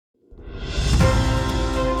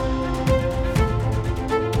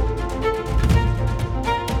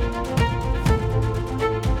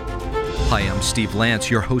Steve Lance,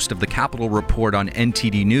 your host of the Capitol Report on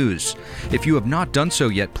NTD News. If you have not done so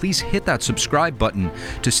yet, please hit that subscribe button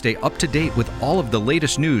to stay up to date with all of the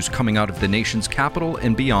latest news coming out of the nation's capital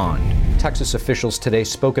and beyond. Texas officials today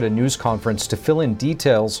spoke at a news conference to fill in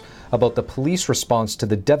details about the police response to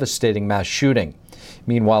the devastating mass shooting.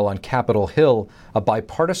 Meanwhile, on Capitol Hill, a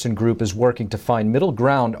bipartisan group is working to find middle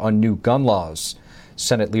ground on new gun laws.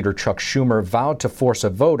 Senate Leader Chuck Schumer vowed to force a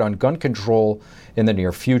vote on gun control in the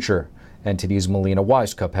near future. NTD's Melina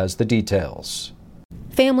Weiskup has the details.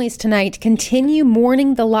 Families tonight continue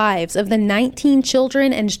mourning the lives of the 19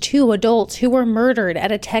 children and 2 adults who were murdered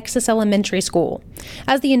at a Texas elementary school.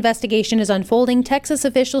 As the investigation is unfolding, Texas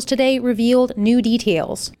officials today revealed new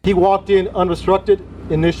details. He walked in unrestricted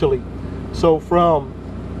initially. So from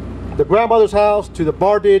the grandmother's house to the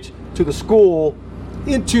bar ditch to the school,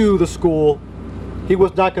 into the school, he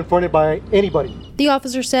was not confronted by anybody. The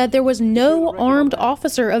officer said there was no armed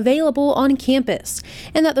officer available on campus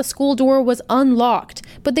and that the school door was unlocked,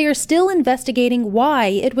 but they are still investigating why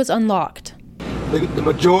it was unlocked. The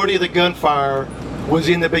majority of the gunfire was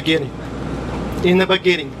in the beginning. In the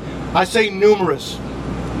beginning. I say numerous,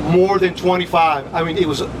 more than 25. I mean, it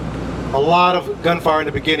was a lot of gunfire in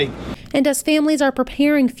the beginning. And as families are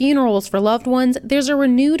preparing funerals for loved ones, there's a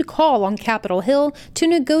renewed call on Capitol Hill to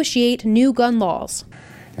negotiate new gun laws.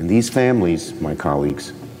 And these families, my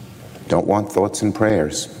colleagues, don't want thoughts and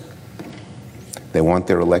prayers. They want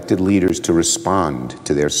their elected leaders to respond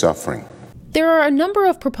to their suffering. There are a number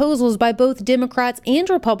of proposals by both Democrats and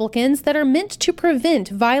Republicans that are meant to prevent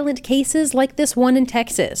violent cases like this one in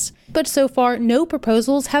Texas. But so far, no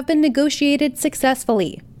proposals have been negotiated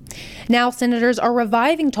successfully. Now, senators are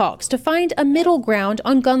reviving talks to find a middle ground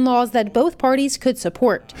on gun laws that both parties could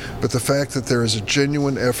support. But the fact that there is a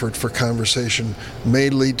genuine effort for conversation may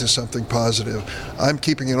lead to something positive. I'm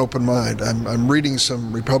keeping an open mind. I'm reading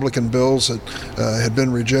some Republican bills that had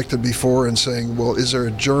been rejected before and saying, well, is there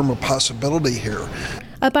a germ of possibility here?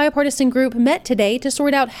 A bipartisan group met today to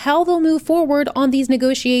sort out how they'll move forward on these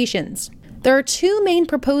negotiations. There are 2 main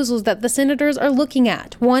proposals that the senators are looking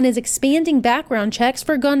at. One is expanding background checks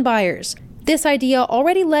for gun buyers. This idea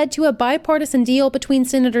already led to a bipartisan deal between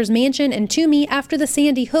Senators Manchin and Toomey after the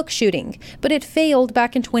Sandy Hook shooting, but it failed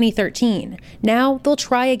back in 2013. Now they'll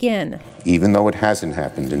try again. Even though it hasn't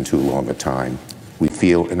happened in too long a time, we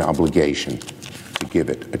feel an obligation to give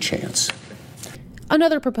it a chance.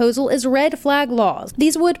 Another proposal is red flag laws.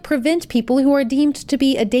 These would prevent people who are deemed to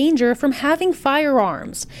be a danger from having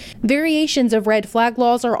firearms. Variations of red flag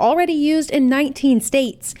laws are already used in 19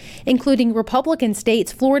 states, including Republican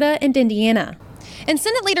states Florida and Indiana. And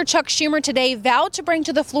Senate Leader Chuck Schumer today vowed to bring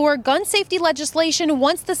to the floor gun safety legislation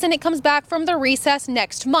once the Senate comes back from the recess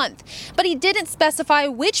next month. But he didn't specify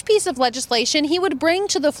which piece of legislation he would bring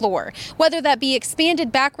to the floor, whether that be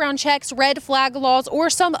expanded background checks, red flag laws, or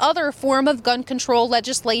some other form of gun control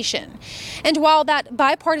legislation. And while that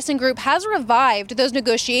bipartisan group has revived those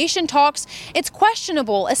negotiation talks, it's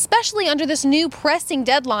questionable, especially under this new pressing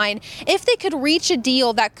deadline, if they could reach a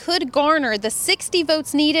deal that could garner the 60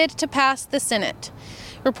 votes needed to pass the Senate.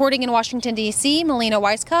 Reporting in Washington, D.C., Melina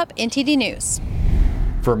Weiskup, NTD News.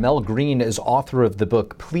 Vermelle Greene is author of the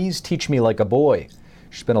book, Please Teach Me Like a Boy.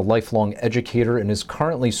 She's been a lifelong educator and is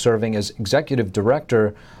currently serving as executive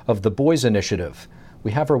director of the Boys Initiative.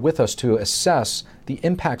 We have her with us to assess the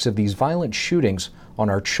impacts of these violent shootings on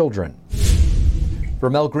our children.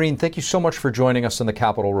 Vermelle Greene, thank you so much for joining us on the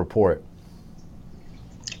Capitol Report.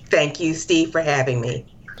 Thank you, Steve, for having me.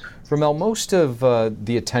 Vermelle, most of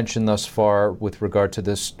the attention thus far with regard to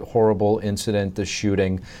this horrible incident, the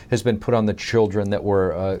shooting, has been put on the children that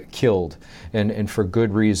were killed, and for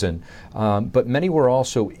good reason. But many were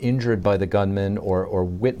also injured by the gunman or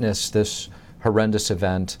witnessed this horrendous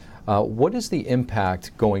event. What is the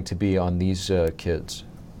impact going to be on these kids?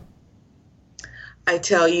 I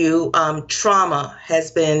tell you, trauma has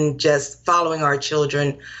been just following our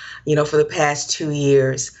children, for the past 2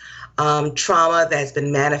 years. Trauma that's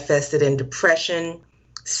been manifested in depression,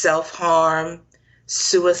 self-harm,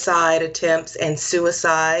 suicide attempts, and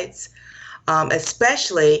suicides,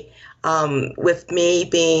 especially with me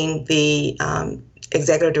being the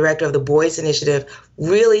executive director of the Boys Initiative,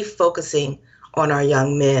 really focusing on our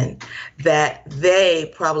young men, that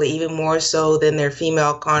they, probably even more so than their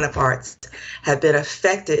female counterparts, have been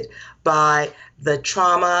affected by the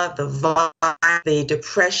trauma, the violence, the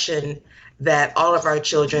depression that all of our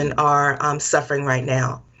children are suffering right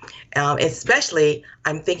now. Especially,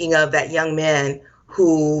 I'm thinking of that young man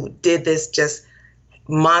who did this just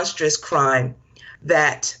monstrous crime,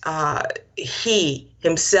 that he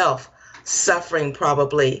himself suffering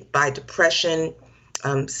probably by depression,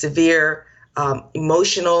 severe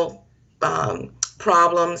emotional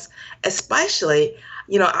problems, especially,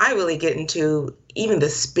 I really get into even the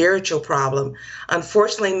spiritual problem.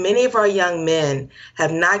 Unfortunately, many of our young men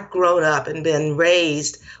have not grown up and been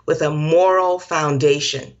raised with a moral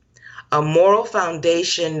foundation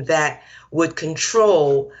that would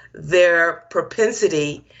control their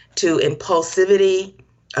propensity to impulsivity,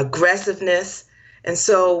 aggressiveness. And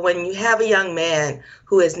so when you have a young man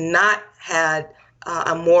who has not had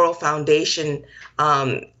a moral foundation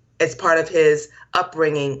as part of his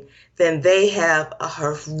upbringing, then they have a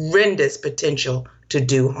horrendous potential to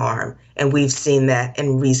do harm. And we've seen that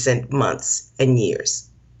in recent months and years.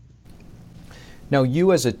 Now,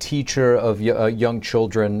 you as a teacher of young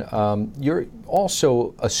children, you're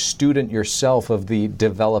also a student yourself of the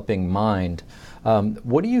developing mind.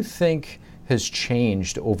 What do you think has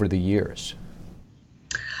changed over the years?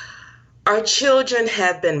 Our children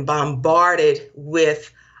have been bombarded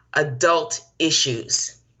with adult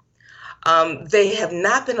issues. They have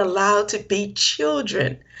not been allowed to be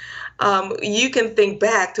children. You can think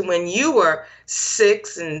back to when you were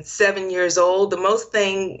 6 and 7 years old. The most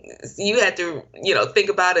thing you had to, think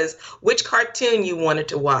about is which cartoon you wanted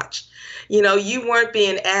to watch. You weren't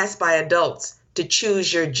being asked by adults to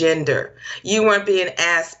choose your gender. You weren't being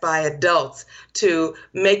asked by adults to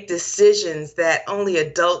make decisions that only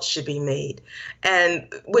adults should be made. And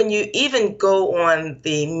when you even go on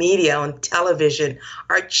the media, on television,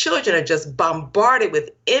 our children are just bombarded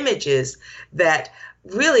with images that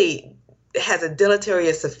really has a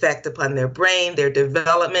deleterious effect upon their brain, their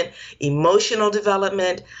development, emotional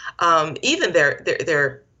development, even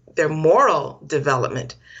their moral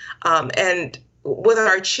development. And with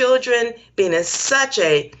our children being in such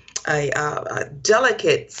a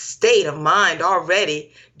delicate state of mind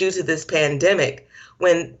already due to this pandemic,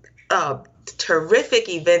 when terrific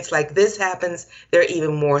events like this happens, they're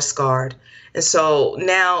even more scarred. And so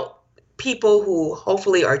now people who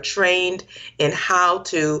hopefully are trained in how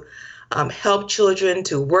to help children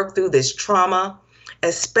to work through this trauma,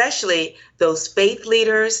 especially those faith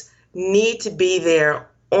leaders, need to be there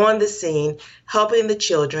on the scene, helping the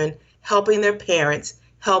children, helping their parents,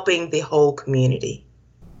 helping the whole community.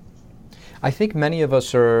 I think many of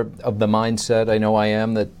us are of the mindset, I know I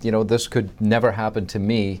am, that this could never happen to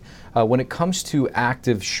me. When it comes to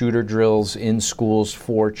active shooter drills in schools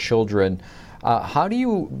for children, how do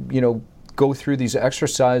you go through these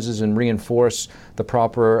exercises and reinforce the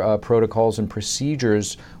proper protocols and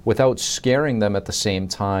procedures without scaring them at the same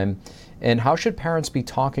time? And how should parents be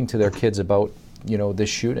talking to their kids about this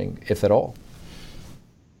shooting, if at all?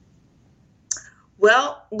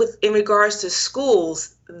 Well, in regards to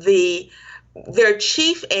schools, their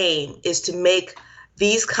chief aim is to make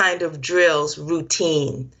these kind of drills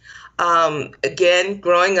routine. Again,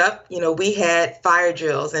 growing up, we had fire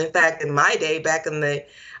drills. And in fact, in my day, back in the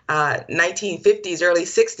 1950s, early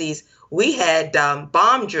 60s, we had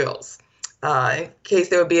bomb drills in case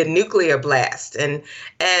there would be a nuclear blast. And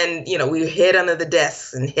we hid under the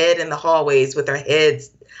desks and hid in the hallways with our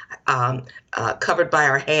heads covered by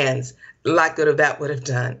our hands. A lot good of that would have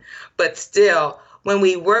done. But still, when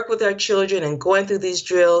we work with our children and going through these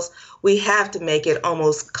drills, we have to make it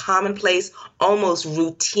almost commonplace, almost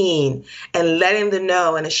routine, and letting them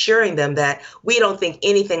know and assuring them that we don't think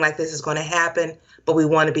anything like this is going to happen, but we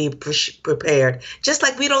want to be prepared. Just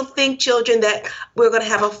like we don't think, children, that we're going to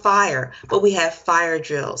have a fire, but we have fire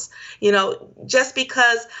drills. Just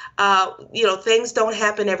because, things don't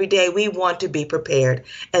happen every day, we want to be prepared,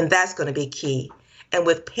 and that's going to be key. And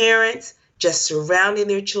with parents, just surrounding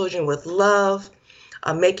their children with love,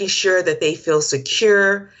 making sure that they feel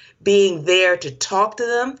secure, being there to talk to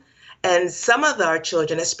them. And some of our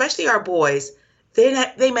children, especially our boys, they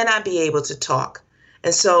may not be able to talk.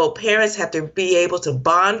 And so parents have to be able to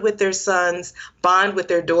bond with their sons, bond with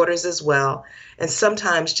their daughters as well, and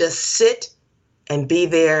sometimes just sit and be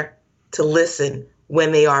there to listen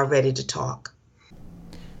when they are ready to talk.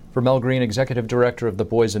 Vermelle Greene, Executive Director of the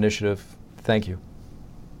Boys Initiative, thank you.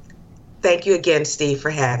 Thank you again, Steve,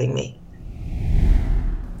 for having me.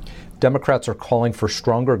 Democrats are calling for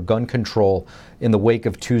stronger gun control in the wake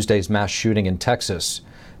of Tuesday's mass shooting in Texas.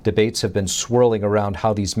 Debates have been swirling around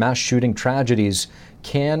how these mass shooting tragedies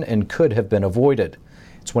can and could have been avoided.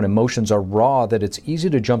 It's when emotions are raw that it's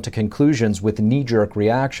easy to jump to conclusions with knee-jerk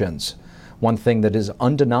reactions. One thing that is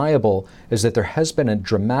undeniable is that there has been a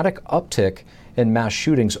dramatic uptick in mass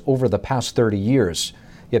shootings over the past 30 years,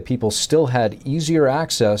 yet people still had easier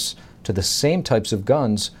access to the same types of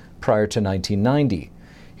guns prior to 1990.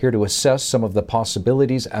 Here to assess some of the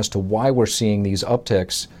possibilities as to why we're seeing these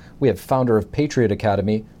upticks, we have founder of Patriot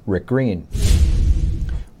Academy, Rick Greene.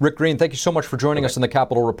 Rick Greene, thank you so much for joining us in the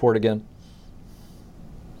Capitol Report again.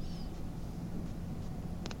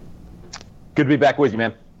 Good to be back with you,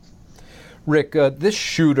 man. Rick, this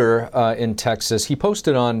shooter in Texas, he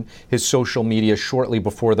posted on his social media shortly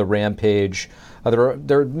before the rampage.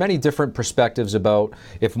 There are many different perspectives about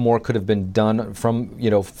if more could have been done from,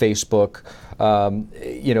 Facebook.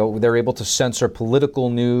 They're able to censor political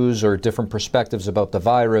news or different perspectives about the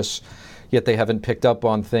virus, yet they haven't picked up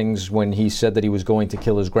on things when he said that he was going to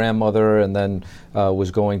kill his grandmother and then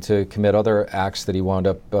was going to commit other acts that he wound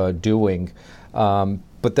up doing.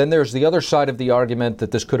 But then there's the other side of the argument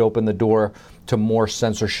that this could open the door to more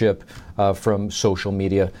censorship from social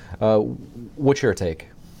media. What's your take?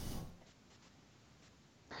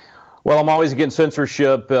 Well, I'm always against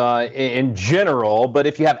censorship in general, but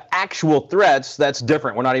if you have actual threats, that's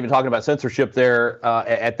different. We're not even talking about censorship there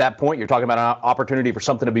at that point. You're talking about an opportunity for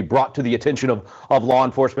something to be brought to the attention of law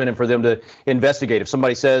enforcement and for them to investigate. If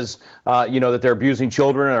somebody says, that they're abusing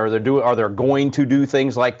children or they're going to do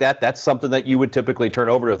things like that, that's something that you would typically turn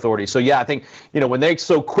over to authorities. So, yeah, I think, when they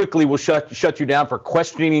so quickly will shut you down for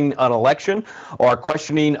questioning an election or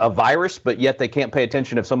questioning a virus, but yet they can't pay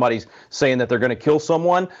attention if somebody's saying that they're going to kill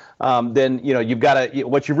someone, then you've got to.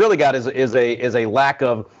 What you've really got is a lack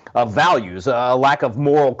of values, a lack of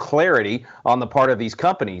moral clarity on the part of these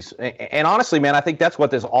companies. And honestly, man, I think that's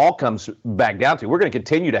what this all comes back down to. We're going to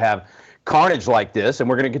continue to have carnage like this, and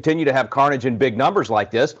we're going to continue to have carnage in big numbers like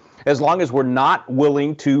this, as long as we're not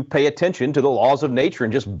willing to pay attention to the laws of nature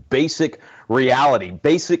and just basic reality,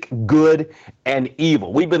 basic good and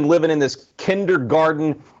evil. We've been living in this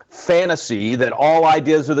kindergarten fantasy that all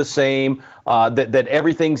ideas are the same, that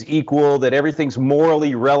everything's equal, that everything's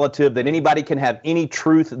morally relative, that anybody can have any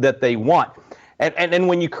truth that they want. And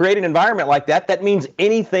when you create an environment like that, that means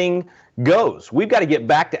anything goes. We've got to get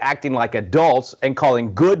back to acting like adults and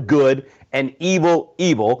calling good, good, and evil,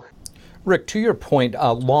 evil. Rick, to your point,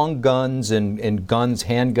 long guns and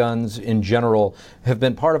handguns in general, have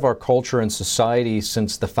been part of our culture and society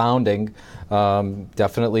since the founding,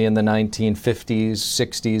 definitely in the 1950s,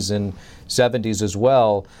 60s, and 70s as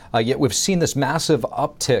well. Yet we've seen this massive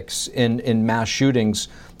upticks in mass shootings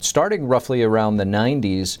starting roughly around the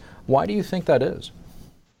 90s. Why do you think that is?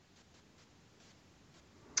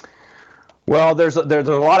 Well, there's a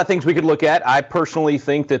lot of things we could look at. I personally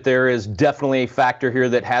think that there is definitely a factor here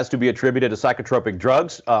that has to be attributed to psychotropic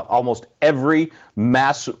drugs. Almost every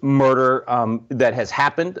mass murder that has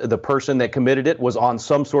happened, the person that committed it was on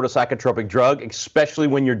some sort of psychotropic drug, especially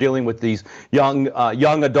when you're dealing with these young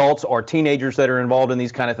adults or teenagers that are involved in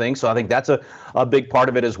these kind of things. So I think that's a big part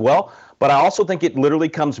of it as well. But I also think it literally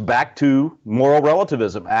comes back to moral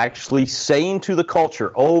relativism, actually saying to the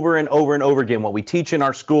culture over and over and over again, what we teach in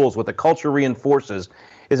our schools, what the culture reinforces,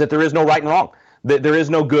 is that there is no right and wrong, that there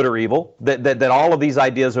is no good or evil, that all of these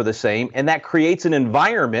ideas are the same. And that creates an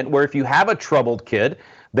environment where if you have a troubled kid,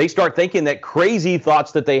 they start thinking that crazy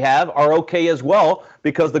thoughts that they have are okay as well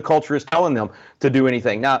because the culture is telling them to do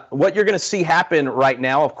anything. Now, what you're going to see happen right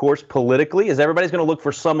now, of course, politically, is everybody's going to look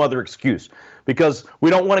for some other excuse because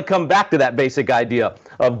we don't want to come back to that basic idea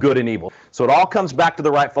of good and evil. So it all comes back to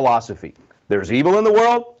the right philosophy. There's evil in the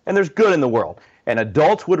world and there's good in the world. And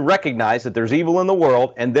adults would recognize that there's evil in the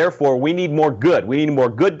world, and therefore we need more good. We need more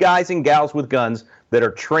good guys and gals with guns that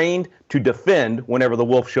are trained to defend whenever the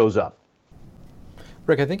wolf shows up.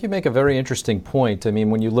 Rick, I think you make a very interesting point. I mean,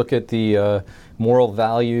 when you look at the moral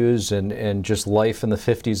values and just life in the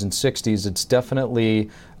 50s and 60s, it's definitely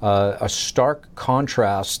a stark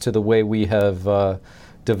contrast to the way we have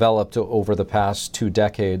developed over the past 2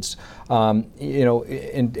 decades. And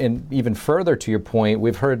even further to your point,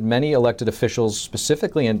 we've heard many elected officials,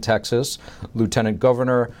 specifically in Texas, Lieutenant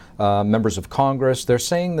Governor, members of Congress, they're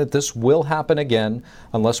saying that this will happen again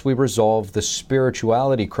unless we resolve the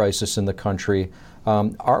spirituality crisis in the country.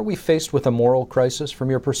 Are we faced with a moral crisis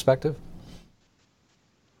from your perspective?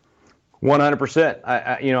 100%.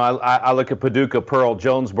 I look at Paducah, Pearl,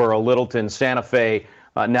 Jonesboro, Littleton, Santa Fe,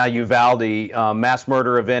 now Uvalde, mass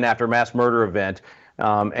murder event after mass murder event.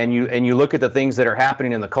 And you look at the things that are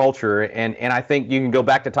happening in the culture, and I think you can go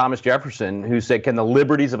back to Thomas Jefferson, who said, "Can the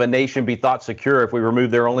liberties of a nation be thought secure if we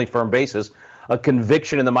remove their only firm basis, a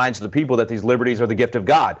conviction in the minds of the people that these liberties are the gift of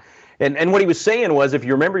God?" And what he was saying was, if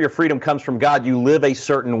you remember your freedom comes from God, you live a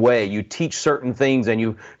certain way, you teach certain things, and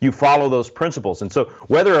you follow those principles. And so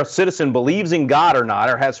whether a citizen believes in God or not,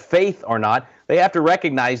 or has faith or not, they have to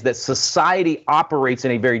recognize that society operates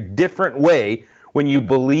in a very different way when you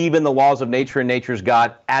believe in the laws of nature and nature's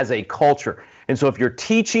God as a culture. And so if you're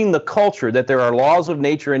teaching the culture that there are laws of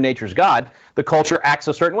nature and nature's God, the culture acts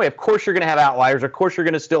a certain way. Of course you're going to have outliers. Of course you're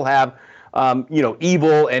going to still have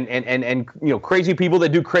evil and crazy people that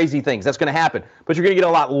do crazy things. That's going to happen. But you're going to get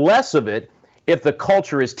a lot less of it if the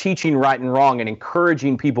culture is teaching right and wrong and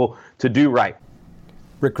encouraging people to do right.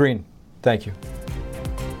 Rick Greene, thank you.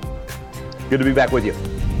 Good to be back with you.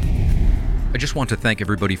 I just want to thank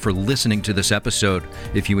everybody for listening to this episode.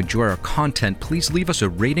 If you enjoy our content, please leave us a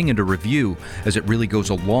rating and a review, as it really goes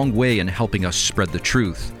a long way in helping us spread the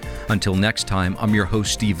truth. Until next time, I'm your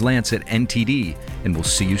host, Steve Lance at NTD, and we'll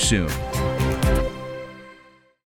see you soon.